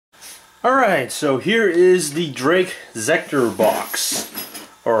Alright, so here is the Drake Zecter box.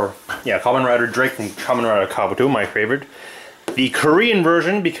 Or, yeah, Kamen Rider Drake from Kamen Rider Kabuto, my favorite. The Korean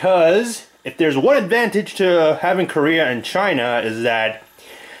version, because if there's one advantage to having Korea and China is that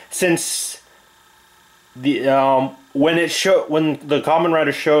since the when the Kamen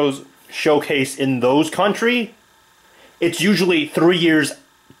Rider shows showcase in those countries, it's usually 3 years,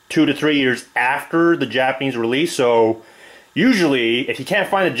 2 to 3 years after the Japanese release. So usually, if you can't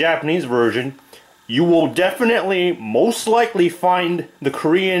find the Japanese version, you will definitely, most likely, find the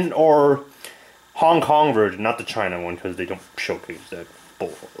Korean or Hong Kong version, not the China one, because they don't showcase that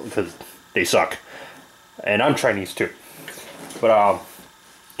bull, because they suck. And I'm Chinese too. But,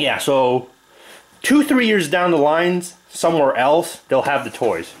 yeah, so 2-3 years down the lines, somewhere else, they'll have the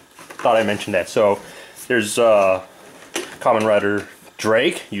toys. Thought I mentioned that. So, there's Kamen Rider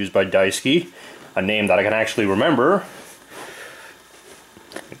Drake, used by Daisuke, a name that I can actually remember.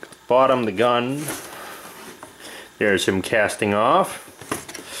 Bottom, the gun. There's him casting off.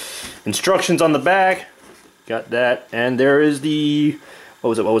 Instructions on the back. Got that. And there is the...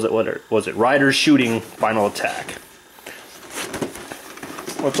 What was it? Rider shooting final attack.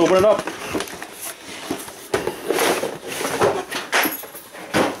 Let's open it up.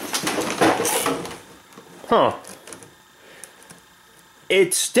 Huh.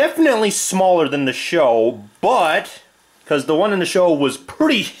 It's definitely smaller than the show, but... because the one in the show was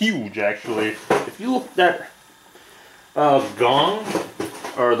pretty huge, actually. If you look at Gong,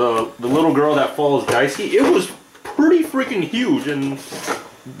 or the little girl that follows Daisuke, it was pretty freaking huge, and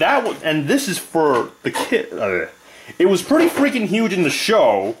this is for the kid. It was pretty freaking huge in the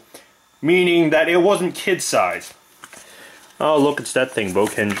show, meaning that it wasn't kid size. Oh, look, it's that thing,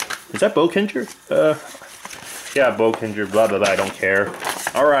 Bokenger. Is that Bokenger? Yeah, Bokenger. Blah blah blah. I don't care.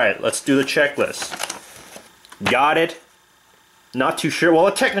 All right, let's do the checklist. Got it. Not too sure.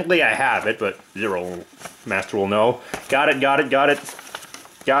 Well, technically I have it, but Zero Master will know. Got it, got it, got it.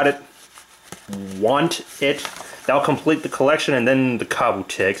 Got it. Want it. That'll complete the collection, and then the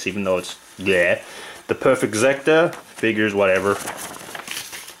Kabutex, even though it's... yeah. The Perfect Zecter. Figures, whatever.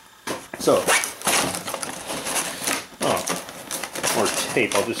 So. Oh. More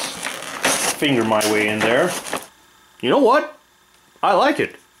tape. I'll just finger my way in there. You know what? I like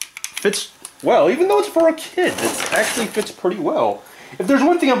it. Fits... well, even though it's for a kid, it actually fits pretty well. If there's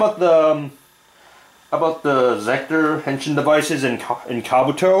one thing about the Zecter Henshin devices in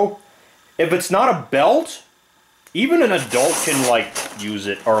Kabuto, if it's not a belt, even an adult can like use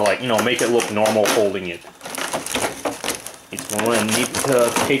it or like, you know, make it look normal holding it. It's going to need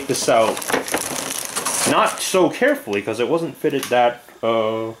to take this out, not so carefully because it wasn't fitted that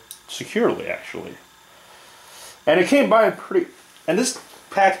securely actually, and it came by pretty. And this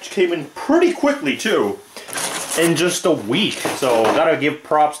package came in pretty quickly too, in just a week, so gotta give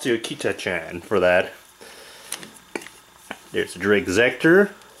props to Kita-chan for that. There's Drake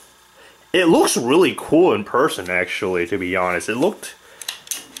Zecter. It looks really cool in person, actually, to be honest. It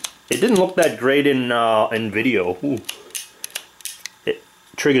didn't look that great in video. Ooh. It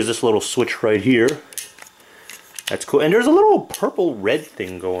triggers this little switch right here. That's cool, and there's a little purple red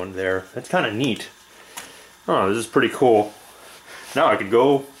thing going there. That's kind of neat. Oh, this is pretty cool. Now I could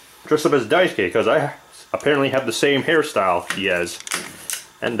go dress up as Daisuke, because I apparently have the same hairstyle he has.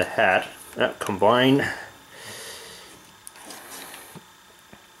 And the hat. Combine.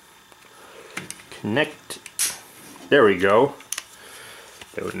 Connect. There we go.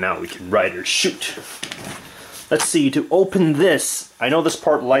 Now we can Rider shoot. Let's see, to open this, I know this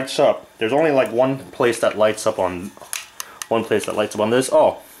part lights up. There's only like one place that lights up on this.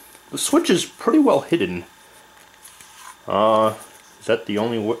 Oh, the switch is pretty well hidden. Is that the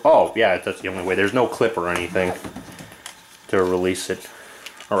only way? Oh, yeah, that's the only way. There's no clip or anything to release it.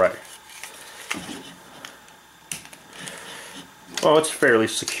 Alright. Well, it's fairly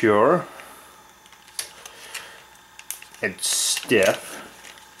secure. It's stiff.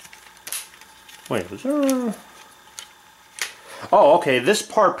 Wait, was there... oh, okay, this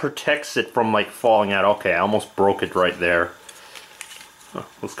part protects it from, like, falling out. Okay, I almost broke it right there. Oh,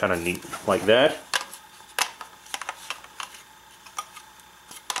 looks kind of neat like that.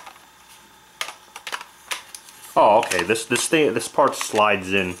 Oh, okay. This part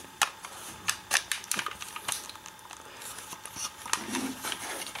slides in.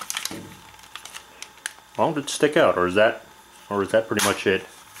 Well, did it stick out, or is that pretty much it?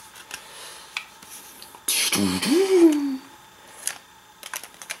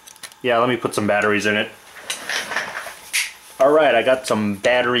 Yeah, let me put some batteries in it. Alright, I got some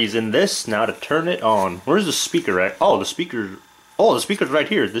batteries in this. Now to turn it on. Where's the speaker at? Oh, the speaker's right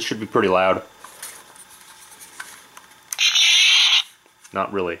here. This should be pretty loud.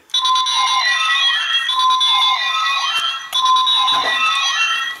 Not really.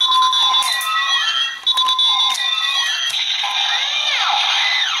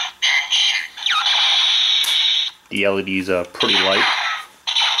 The LED's pretty light.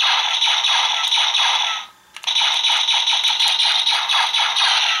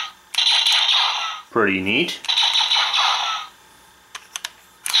 Pretty neat.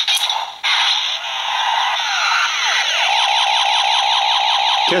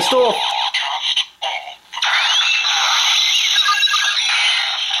 Pistol.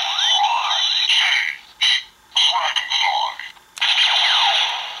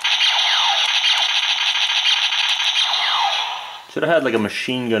 Should have had like a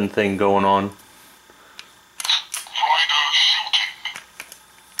machine gun thing going on.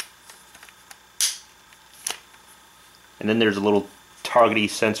 And then there's a little targety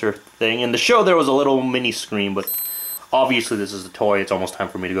sensor thing. In the show there was a little mini screen, but obviously this is a toy. It's almost time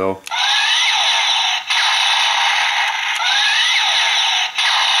for me to go.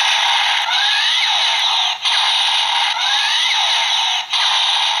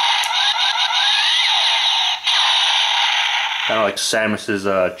 Kind of like Samus's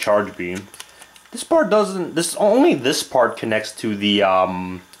charge beam. This part doesn't. Only this part connects to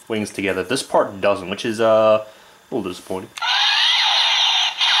the wings together. This part doesn't, which is a little disappointing.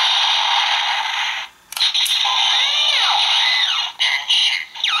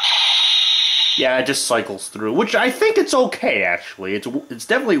 Yeah, it just cycles through, which I think it's okay actually. It's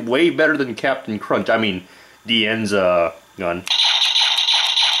definitely way better than Captain Crunch. I mean, DN's gun.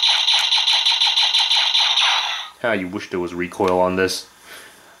 How you wish there was recoil on this.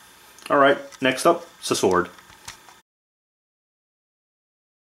 Alright, next up, it's a sword.